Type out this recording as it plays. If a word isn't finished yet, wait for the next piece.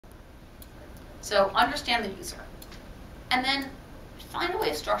So understand the user. And then find a way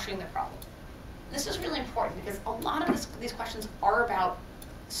of structuring the problem. This is really important because a lot of these questions are about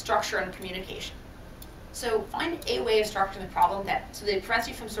structure and communication. So find a way of structuring the problem so that it prevents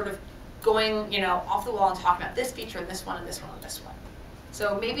you from sort of going, off the wall and talking about this feature and this one and this one and this one.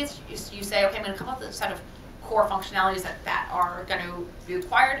 So maybe you say, okay, I'm going to come up with a set of core functionalities that are going to be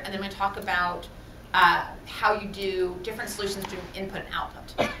required, and then I'm going to talk about how you do different solutions to input and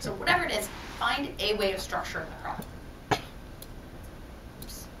output. So whatever it is, find a way of structuring the problem.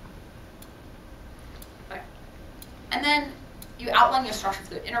 Oops. Okay. And then you outline your structure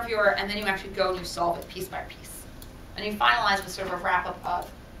for the interviewer, and then you actually go and you solve it piece by piece. And you finalize with sort of a wrap-up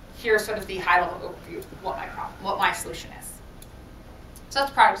of, here's sort of the high-level overview of what my solution is. So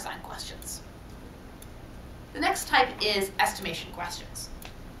that's product design questions. The next type is estimation questions.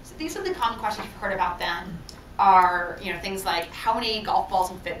 So these are the common questions you've heard about them. Are things like how many golf balls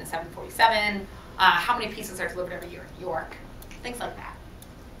will fit in a 747, how many pieces are delivered every year in New York, things like that.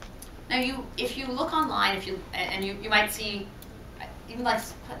 Now, if you look online, you might see even like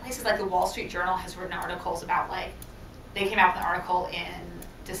places like the Wall Street Journal has written articles about they came out with an article in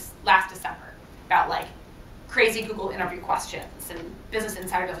last December about crazy Google interview questions, and Business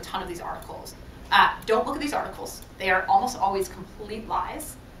Insider does a ton of these articles. Don't look at these articles. They are almost always complete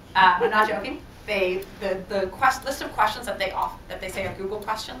lies. I'm not joking. The list of questions that they say are Google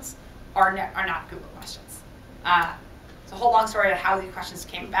questions are not Google questions. It's a whole long story of how these questions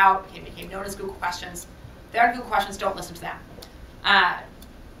came about, became known as Google questions. They aren't Google questions. Don't listen to them.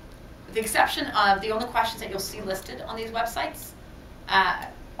 With the exception of the only questions that you'll see listed on these websites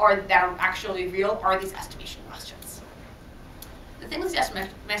or that are actually real are these estimation questions. The thing with the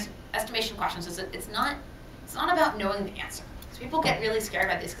estimation questions is that it's not about knowing the answer. So people get really scared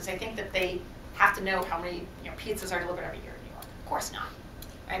by this because they think that they have to know how many pizzas are delivered every year in New York. Of course not,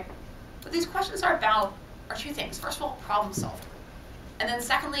 right? What these questions are about are two things. First of all, problem solving, and then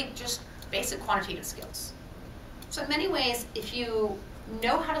secondly, just basic quantitative skills. So in many ways, if you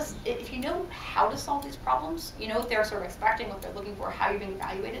know how to solve these problems, you know what they're sort of expecting, what they're looking for, how you're being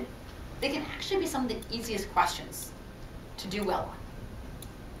evaluated, they can actually be some of the easiest questions to do well on.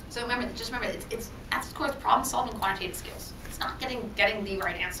 So remember, it's at its core, it's problem solving, quantitative skills. It's not getting the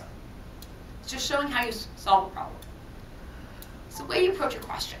right answer. It's just showing how you solve a problem. It's the way you approach a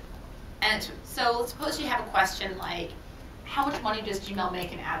question. And so let's suppose you have a question like, how much money does Gmail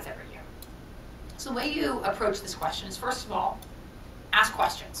make in ads every year? So the way you approach this question is, first of all, ask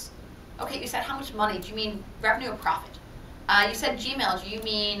questions. Okay, you said how much money. Do you mean revenue or profit? You said Gmail. Do you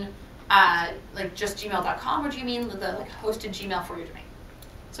mean just gmail.com, or do you mean the hosted Gmail for your domain?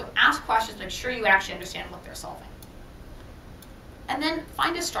 So ask questions, make sure you actually understand what they're solving. And then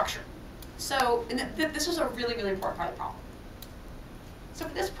find a structure. So this is a really, really important part of the problem. So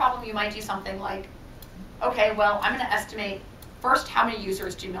for this problem, you might do something like, okay, well, I'm going to estimate first how many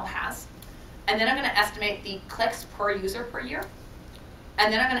users Gmail has, and then I'm going to estimate the clicks per user per year,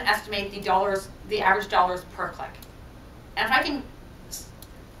 and then I'm going to estimate the average dollars per click. And if I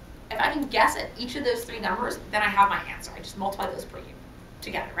can guess at each of those three numbers, then I have my answer. I just multiply those per year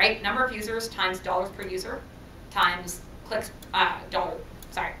together, right? Number of users times dollars per user times clicks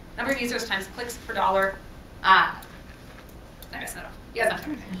number of users times clicks per dollar. I guess no. You guys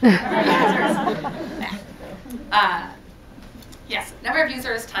know. Yes, number of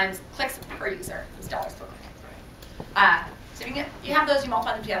users times clicks per user is dollars per click. So you have those, you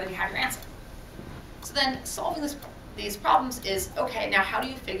multiply them together, and you have your answer. So then solving these problems is, okay, now how do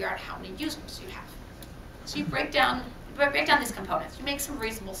you figure out how many users you have? So you break down these components. You make some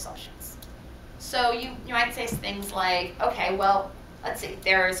reasonable assumptions. So you might say things like, okay, well, let's see,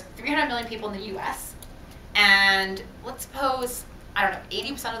 there's 300 million people in the US, and let's suppose, I don't know,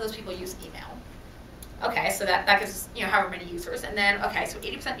 80% of those people use email. Okay, so that gives however many users, and then, okay, so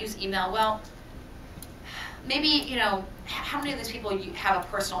 80% use email. Well, maybe, how many of these people have a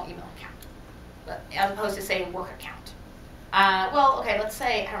personal email account, as opposed to, say, a work account? Well, okay, let's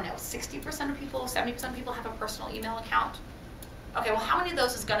say, I don't know, 60% of people, 70% of people have a personal email account. Okay, well, how many of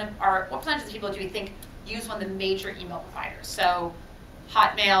those what percentage of the people do you think use one of the major email providers? So,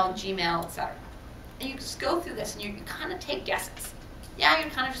 Hotmail, Gmail, etc. And you just go through this, and you kind of take guesses. Yeah, you're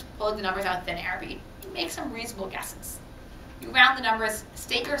kind of just pulling the numbers out of thin air, but you make some reasonable guesses. You round the numbers,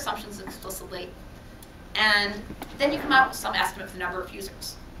 state your assumptions explicitly, and then you come out with some estimate for the number of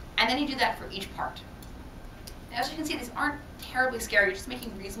users. And then you do that for each part. Now, as you can see, these aren't terribly scary. You're just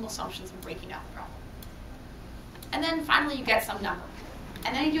making reasonable assumptions and breaking down the problem. And then finally, you get some number.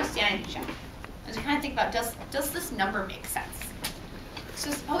 And then you do a sanity check. As you kind of think about, does this number make sense?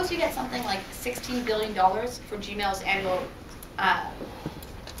 So suppose you get something like $16 billion for Gmail's annual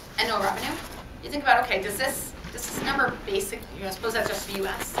revenue. you think about, okay, does this number suppose that's just the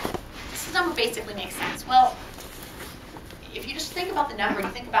US. Does this number basically make sense? Well, if you just think about the number, you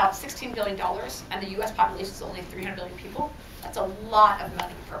think about $16 billion, and the US population is only 300 billion people, that's a lot of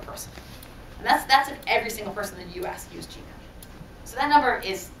money per person. And that's if every single person in the US used Gmail. So that number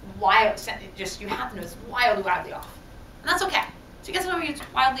is wild, you have to know it's wildly off. And that's okay. So you get the number that's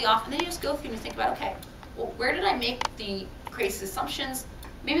wildly off, and then you just go through and you think about, okay, well, where did I make the crazy assumptions?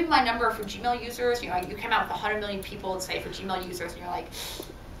 Maybe my number for Gmail users, you came out with 100 million people, and say for Gmail users, and you're like,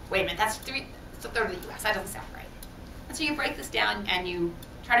 wait a minute, that's a third of the US, that doesn't sound right. And so you break this down and you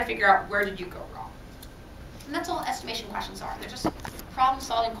try to figure out where did you go wrong. And that's all estimation questions are. They're just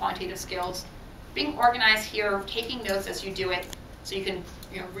problem-solving quantitative skills, being organized here, taking notes as you do it, so you can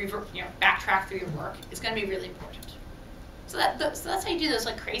backtrack through your work is going to be really important. So that's how you do those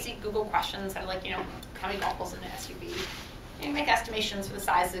like crazy Google questions that are like, how many golf balls in an SUV? You make estimations for the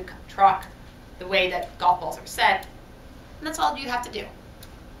size of the truck, the way that golf balls are set, and that's all you have to do.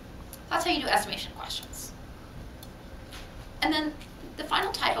 That's how you do estimation questions. And then the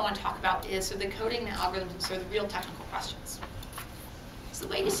final type I want to talk about is sort of the coding, the algorithms, and sort of the real technical questions. So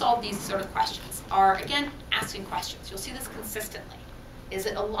the way you solve these sort of questions are, again, asking questions. You'll see this consistently. Is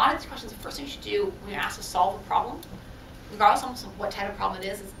that a lot of these questions, the first thing you should do when you're asked to solve a problem, regardless of what type of problem it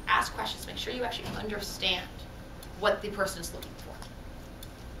is ask questions. Make sure you actually understand what the person is looking for.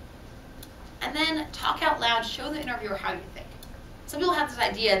 And then talk out loud, show the interviewer how you think. Some people have this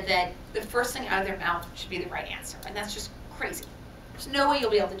idea that the first thing out of their mouth should be the right answer, and that's just crazy. There's no way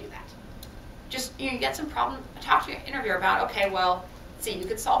you'll be able to do that. Just, you get some problem, talk to your interviewer about, okay, well, see, you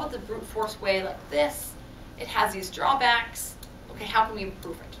could solve it the brute force way like this. It has these drawbacks. Okay, how can we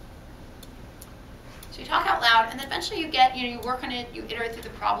improve it? So you talk out loud, and then eventually you get, you work on it, you iterate through the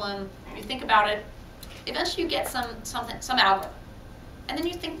problem, you think about it. Eventually you get some algorithm. And then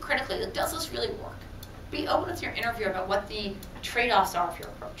you think critically, like, does this really work? Be open with your interviewer about what the trade-offs are of your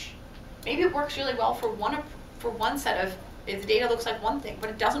approach. Maybe it works really well for one set of, if the data looks like one thing, but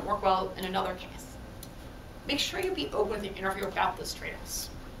it doesn't work well in another case. Make sure you be open with your interviewer about those trade-offs.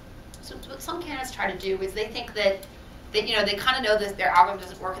 So what some candidates try to do is they think that they kind of know that their algorithm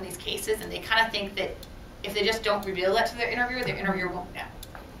doesn't work in these cases, and they kind of think that if they just don't reveal that to their interviewer won't know.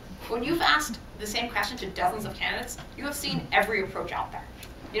 When you've asked the same question to dozens of candidates, you have seen every approach out there.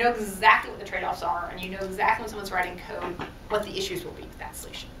 You know exactly what the trade-offs are, and you know exactly when someone's writing code what the issues will be with that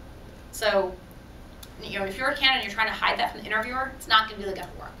solution. So, if you're a candidate and you're trying to hide that from the interviewer, it's not really going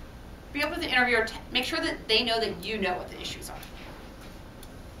to work. Be open with the interviewer, make sure that they know that you know what the issues are.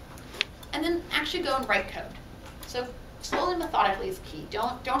 And then actually go and write code. So slowly, methodically is key.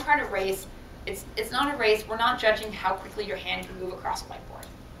 Don't try to race. It's not a race. We're not judging how quickly your hand can move across a whiteboard.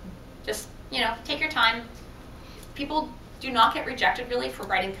 Just, take your time. People do not get rejected really for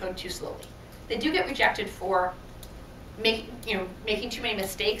writing code too slowly. They do get rejected for making too many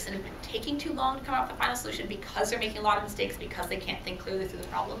mistakes and taking too long to come up with the final solution because they're making a lot of mistakes because they can't think clearly through the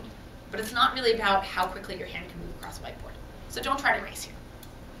problem. But it's not really about how quickly your hand can move across a whiteboard. So don't try to race here.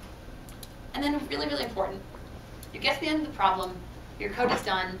 And then really, really important, you get to the end of the problem, your code is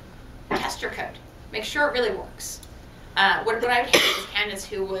done, test your code. Make sure it really works. What I would hate is candidates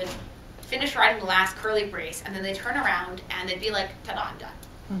who would finish writing the last curly brace, and then they turn around and they'd be like, ta-da, I'm done.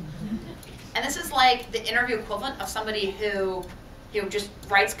 And this is like the interview equivalent of somebody who just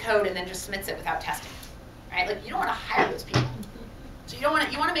writes code and then just submits it without testing it, right? Like, you don't want to hire those people. So you want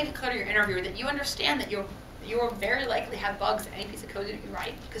to make it clear to your interviewer that you understand that you will very likely have bugs in any piece of code that you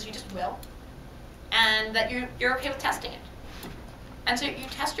write, because you just will, and that you're okay with testing it. And so you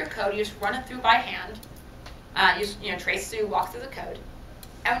test your code, you just run it through by hand, trace through, walk through the code,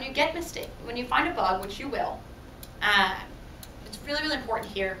 and when you get mistake, when you find a bug, which you will, it's really, really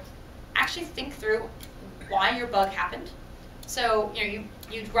important here, actually think through why your bug happened. So you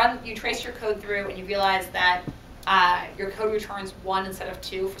trace your code through and you realize that your code returns 1 instead of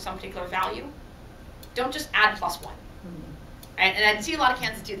 2 for some particular value. Don't just add +1. Right? And I see a lot of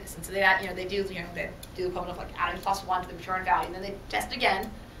candidates do this, and so they do the equivalent of like adding +1 to the return value, and then they test again,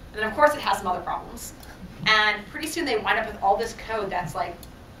 and then of course it has some other problems, and pretty soon they wind up with all this code that's like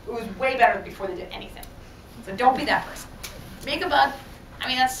it was way better before they did anything. So don't be that person. Make a bug. I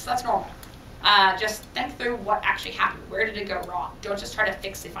mean, that's normal. Just think through what actually happened. Where did it go wrong? Don't just try to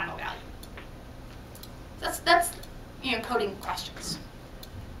fix the final value. That's coding questions.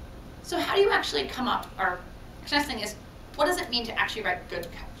 So how do you actually come up? Or the next thing is, what does it mean to actually write good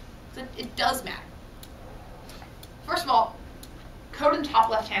code? So it does matter. First of all, code in the top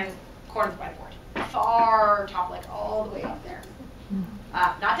left-hand corner of the whiteboard. Far top, like all the way up there.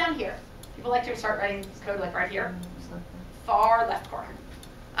 Not down here. People like to start writing code like right here. Far left corner.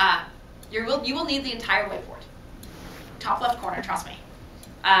 You will need the entire whiteboard. Top left corner, trust me.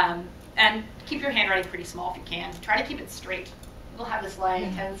 And keep your handwriting pretty small if you can. Try to keep it straight. You'll have this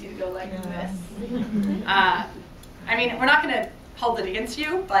lying tendency to go like this. I mean, we're not going to hold it against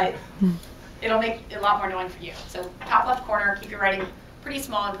you, but it'll make it a lot more annoying for you. So top left corner, keep your writing pretty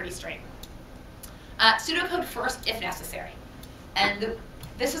small and pretty straight. Pseudocode first if necessary. And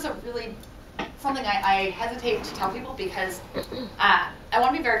this is a really something I hesitate to tell people because I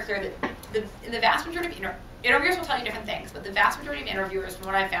want to be very clear that in the vast majority of interviewers will tell you different things, but the vast majority of interviewers, from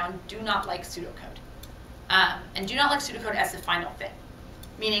what I've found, do not like pseudocode. And do not like pseudocode as the final fit.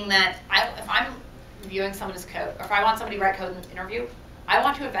 Meaning that if I'm reviewing someone's code, or if I want somebody to write code in an interview, I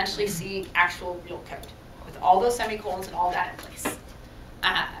want to eventually see actual real code with all those semicolons and all that in place.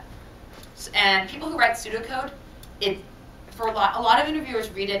 And people who write pseudocode, for a lot of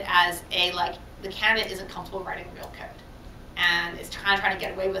interviewers read it as the candidate isn't comfortable writing real code. And is kind of trying to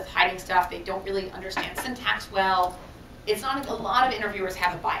get away with hiding stuff. They don't really understand syntax well. It's not a lot of interviewers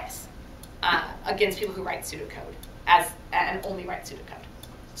have a bias against people who write pseudocode and only write pseudocode.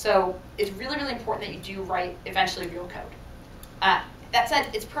 So it's really, really important that you do write eventually real code. That said,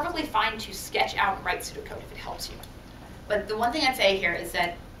 it's perfectly fine to sketch out and write pseudocode if it helps you. But the one thing I'd say here is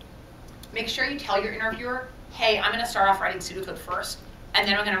that make sure you tell your interviewer, hey, I'm going to start off writing pseudocode first, and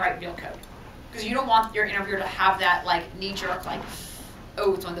then I'm going to write real code. Because you don't want your interviewer to have that knee-jerk,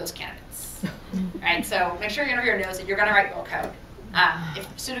 oh, it's one of those candidates. Right? So make sure your interviewer knows that you're going to write real code. If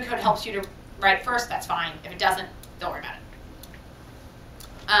pseudocode helps you to write first, that's fine. If it doesn't, don't worry about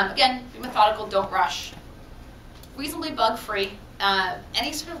it. Again, be methodical, don't rush. Reasonably bug-free.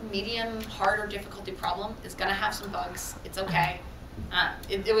 Any sort of medium, hard, or difficulty problem is going to have some bugs. It's okay.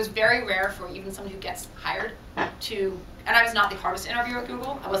 It was very rare for even someone who gets hired to, and I was not the hardest interviewer at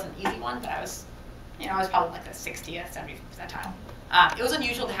Google. I wasn't an easy one, but I was probably the 60th, 70th percentile. It was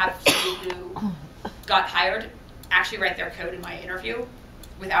unusual to have somebody who got hired actually write their code in my interview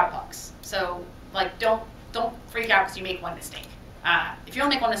without bugs. So don't freak out because you make one mistake. If you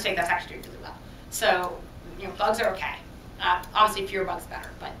only make one mistake, that's actually doing really well. So bugs are okay. Obviously, fewer bugs better.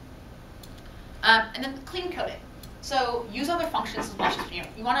 But and then clean coding. So use other functions as much as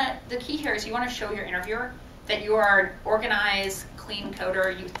you want to. The key here is you want to show your interviewer that you are an organized, clean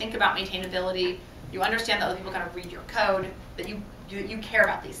coder. You think about maintainability. You understand that other people kind of read your code. That you care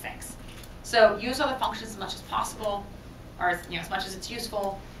about these things. So use other functions as much as possible, or as much as it's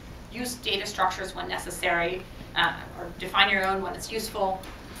useful. Use data structures when necessary, or define your own when it's useful.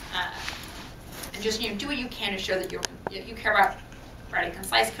 And just do what you can to show that you care about writing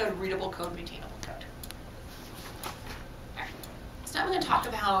concise code, readable code, maintainable code. Right. So now we're going to talk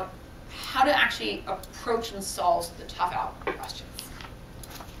about how to actually approach and solve the tough algorithm questions.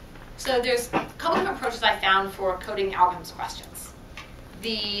 So there's a couple of approaches I found for coding algorithms questions.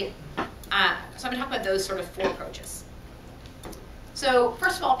 So I'm going to talk about those sort of 4 approaches. So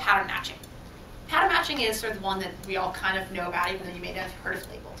first of all, pattern matching. Pattern matching is sort of the one that we all kind of know about, even though you may not have heard it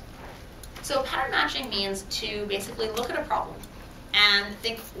labeled. So pattern matching means to basically look at a problem and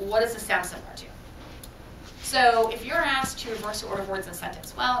think, what does this sound similar to? So if you're asked to reverse the order of words in a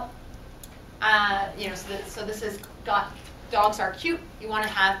sentence, well, so this is dogs are cute. You want to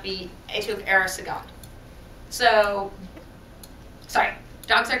have be Etuv era sagad. So, sorry,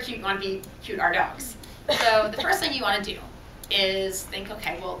 dogs are cute. You want to be cute are dogs. So the first thing you want to do is think,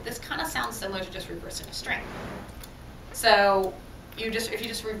 okay, well, this kind of sounds similar to just reversing a string. So if you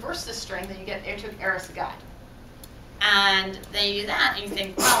just reverse the string, then you get Etuv era sagad. And then you do that, and you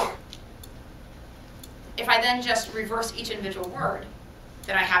think, well, if I then just reverse each individual word,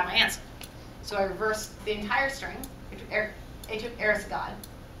 then I have my answer. So I reverse the entire string, Etuv era sagad,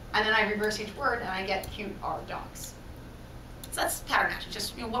 and then I reverse each word, and I get cute are dogs. So that's pattern matching.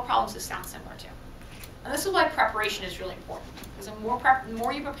 Just what problems does this sound similar to? And this is why preparation is really important. Because the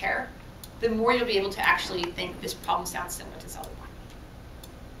more you prepare, the more you'll be able to actually think this problem sounds similar to this other one.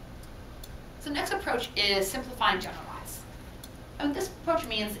 So the next approach is simplify and generalize. And what this approach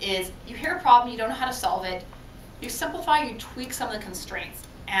means is you hear a problem, you don't know how to solve it, you simplify, you tweak some of the constraints,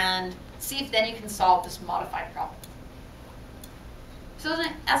 and see if then you can solve this modified problem. So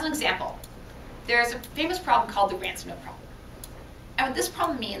as an example, there's a famous problem called the ransom note problem. And what this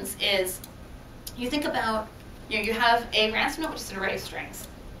problem means is you think about, you have a ransom note, which is an array of strings,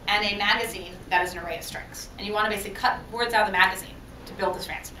 and a magazine that is an array of strings. And you want to basically cut words out of the magazine to build this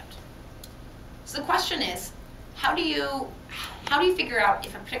ransom note. So the question is, how do you figure out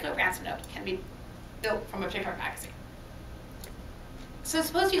if a particular ransom note can be built from a particular magazine? So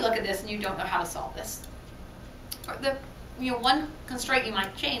suppose you look at this and you don't know how to solve this. One constraint you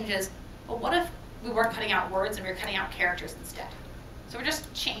might change is, well, what if we weren't cutting out words and we were cutting out characters instead? So we're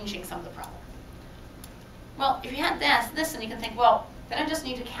just changing some of the problem. Well, if you had this, then you can think, well, then I just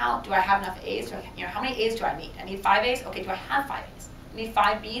need to count, do I have enough A's? How many A's do I need? I need 5 A's? Okay, do I have 5 A's? I need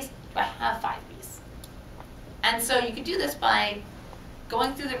 5 B's? Do I have 5 B's? And so you could do this by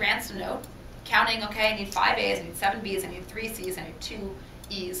going through the ransom note, counting, okay, I need 5 A's, I need 7 B's, I need 3 C's, I need 2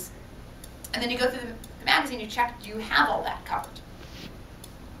 E's. And then you go through the magazine, you check, do you have all that covered?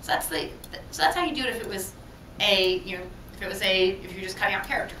 So that's how you do it if it was if you're just cutting out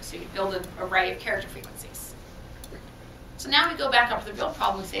characters. So you build an array of character frequencies. So now we go back up to the real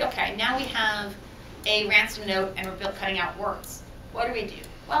problem and say, okay, now we have a ransom note and we're cutting out words. What do we do?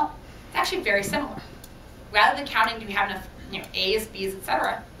 Well, it's actually very similar. Rather than counting, do we have enough A's, B's,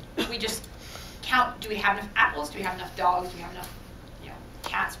 etc., we just count, do we have enough apples? Do we have enough dogs? Do we have enough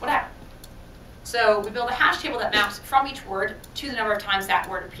cats? Whatever. So we build a hash table that maps from each word to the number of times that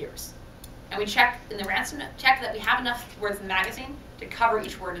word appears. And we check in the ransom note, check that we have enough words in the magazine to cover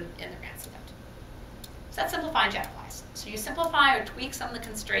each word in the ransom note. So that's simplify and generalize. So you simplify or tweak some of the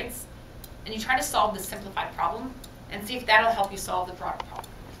constraints, and you try to solve this simplified problem, and see if that'll help you solve the broader problem.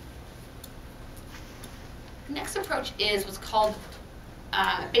 The next approach is what's called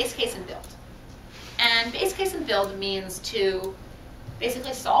base case and build. And base case and build means to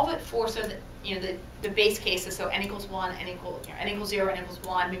basically solve it for so that the base cases, so n equals 1, n equals 0, n equals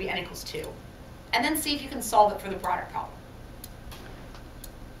 1, maybe n equals 2. And then see if you can solve it for the broader problem.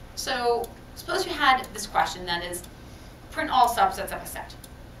 So suppose you had this question that is, print all subsets of a set.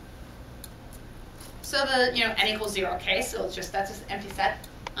 So the n equals 0 case, so that's just an empty set.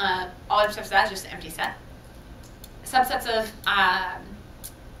 All other subsets of that is just an empty set. Subsets of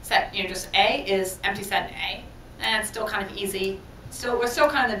set, just A is empty set in A. And it's still kind of easy. We're still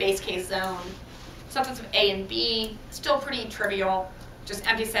kind of in the base case zone. Subsets of A and B, still pretty trivial. Just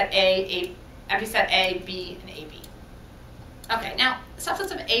empty set A, empty set A, B, and AB. Okay, now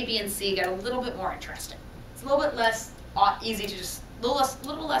subsets of A, B, and C get a little bit more interesting. It's a little bit less easy to just, a little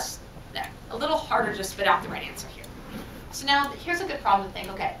harder to spit out the right answer here. So now here's a good problem to think.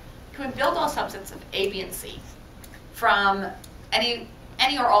 Okay, can we build all subsets of A, B, and C from any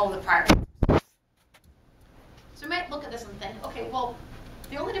or all of the prior answers? So we might look at this and think, okay, well,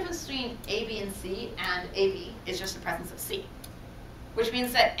 the only difference between A, B, and C and AB is just the presence of C, which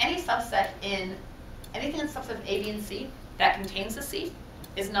means that anything in the subset of A, B, and C that contains a C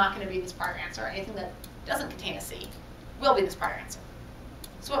is not going to be this prior answer. Anything that doesn't contain a C will be this prior answer.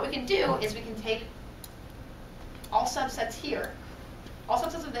 So what we can do is we can take all subsets here. All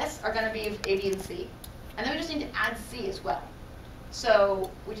subsets of this are going to be of A, B, and C, and then we just need to add C as well.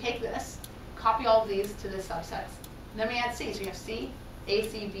 So we take this, copy all of these to the subsets, and then we add C. So you have C,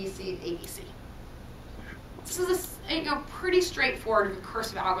 AC, BC, and ABC. This is a pretty straightforward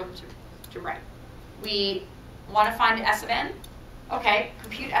recursive algorithm to write. We want to find S of n. Okay,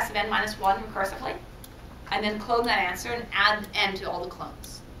 compute S of n minus 1 recursively, and then clone that answer and add n to all the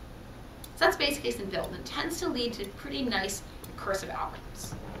clones. So that's base case and build, and it tends to lead to pretty nice recursive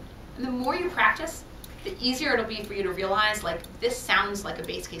algorithms. And the more you practice, the easier it'll be for you to realize, like, this sounds like a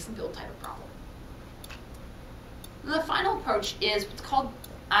base case and build type of problem. And the final approach is what's called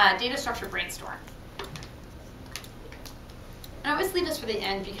data structure brainstorm. And I always leave this for the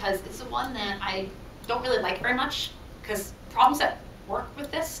end because it's the one that I don't really like very much, because problems that work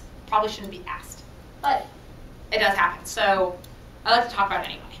with this probably shouldn't be asked. But it does happen, so I like to talk about it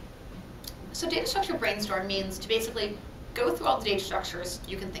anyway. So data structure brainstorm means to basically go through all the data structures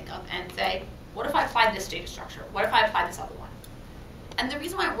you can think of and say, what if I applied this data structure? What if I applied this other one? And the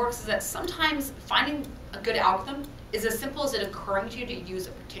reason why it works is that sometimes finding a good algorithm is as simple as it occurring to you to use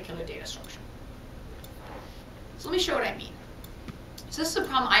a particular data structure. So let me show what I mean. So this is a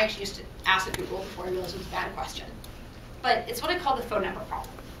problem I actually used to ask at Google before I realized it was a bad question. But it's what I call the phone number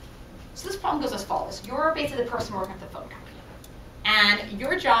problem. So this problem goes as follows. You're basically the person working at the phone company. And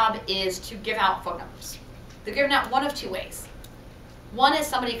your job is to give out phone numbers. They're given out one of two ways. One is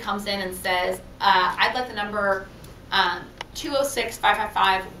somebody comes in and says, I'd like the number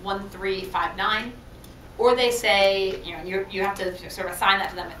 206-555-1359. Or they say, you have to sort of assign that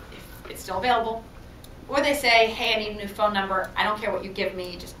to them if it's still available. Or they say, hey, I need a new phone number. I don't care what you give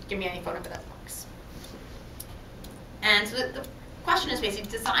me, just give me any phone number that works. And so the question is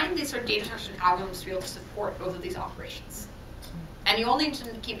basically design these sort of data structure algorithms to be able to support both of these operations. And you only need to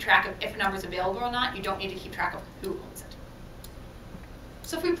keep track of if a number is available or not. You don't need to keep track of who owns it.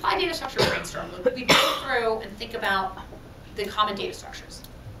 So if we apply data structure brainstorm, we go through and think about the common data structures.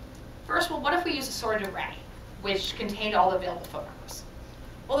 First, well, what if we use a sorted array, which contained all the available phone numbers?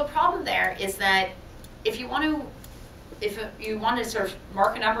 Well, the problem there is that if you want to sort of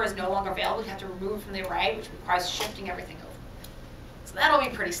mark a number as no longer available, you have to remove it from the array, which requires shifting everything over. So that'll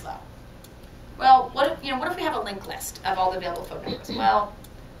be pretty slow. Well, what if we have a linked list of all the available phone numbers? Well,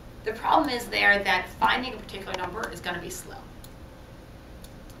 the problem is there that finding a particular number is going to be slow.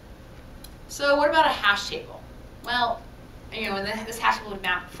 So what about a hash table? Well, and this hash table would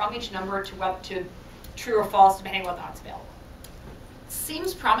map from each number to true or false, depending on whether or not it's available.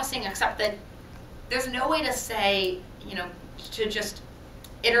 Seems promising, except that there's no way to say, to just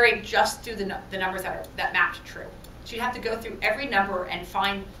iterate just through the numbers that map to true. So you'd have to go through every number and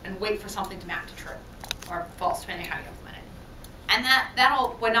find and wait for something to map to true or false, depending on how you implement it. And that'll,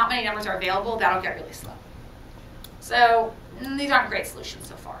 when not many numbers are available, that'll get really slow. So these aren't great solutions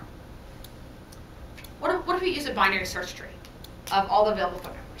so far. What if we use a binary search tree of all the available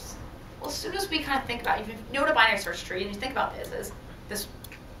phone numbers? Well, as soon as we kind of think about, if you know what a binary search tree, and you think about this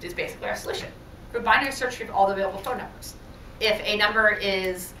is basically our solution. For a binary search tree of all the available phone numbers. If a number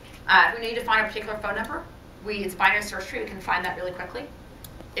is, if we need to find a particular phone number, it's a binary search tree, we can find that really quickly.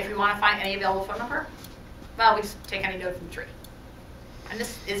 If we want to find any available phone number, well, we just take any node from the tree. And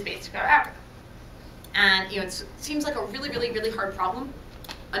this is basically our algorithm. And it seems like a really, really, really hard problem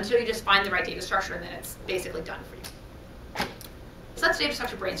until you just find the right data structure, and then it's basically done for you. So that's data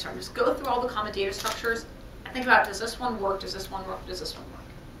structure brainstorm. Just go through all the common data structures and think about, does this one work, does this one work, does this one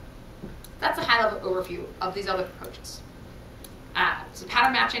work? That's a high-level overview of these other approaches. So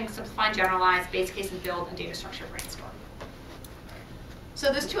pattern matching, simplify and generalize, base case and build, and data structure brainstorm.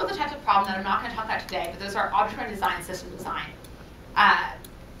 So there's two other types of problem that I'm not going to talk about today, but those are arbitrary design and system design.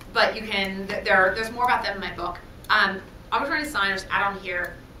 But you can, there's more about them in my book. Arbitrary design, just add on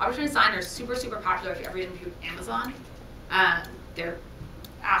here. Arbitrary design are super, super popular if you ever interview Amazon. They're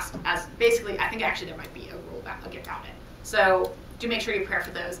asked as, basically, I think actually there might be a rule about it. So do make sure you prepare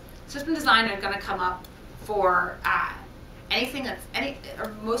for those. System design are going to come up for anything that's,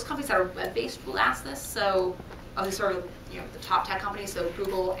 or most companies that are web-based will ask this. So of the sort of, the top tech companies, so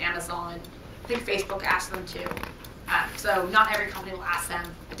Google, Amazon, I think Facebook asks them too. So not every company will ask them.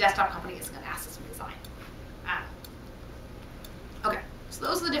 A desktop company isn't going to ask system design. Okay, so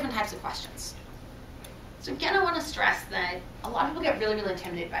those are the different types of questions. So again, I want to stress that a lot of people get really, really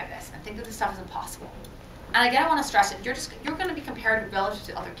intimidated by this and think that this stuff is impossible. And again, I want to stress that you're going to be compared relative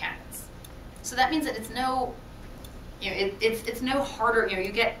to other candidates. So that means that it's no, it's no harder.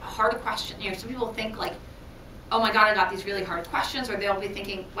 You get harder questions. Some people think like, oh my God, I got these really hard questions, or they'll be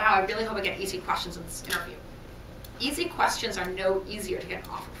thinking, wow, I really hope I get easy questions in this interview. Easy questions are no easier to get an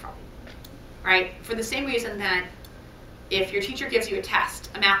offer from, right? For the same reason that if your teacher gives you a test,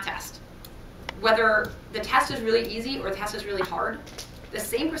 a math test, whether the test is really easy or the test is really hard, the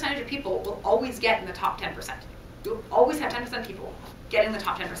same percentage of people will always get in the top 10%. You'll always have 10% of people getting the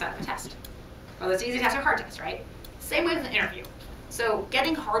top 10% of the test. Whether it's easy test or hard test, right? Same way with an interview. So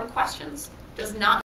getting hard questions does not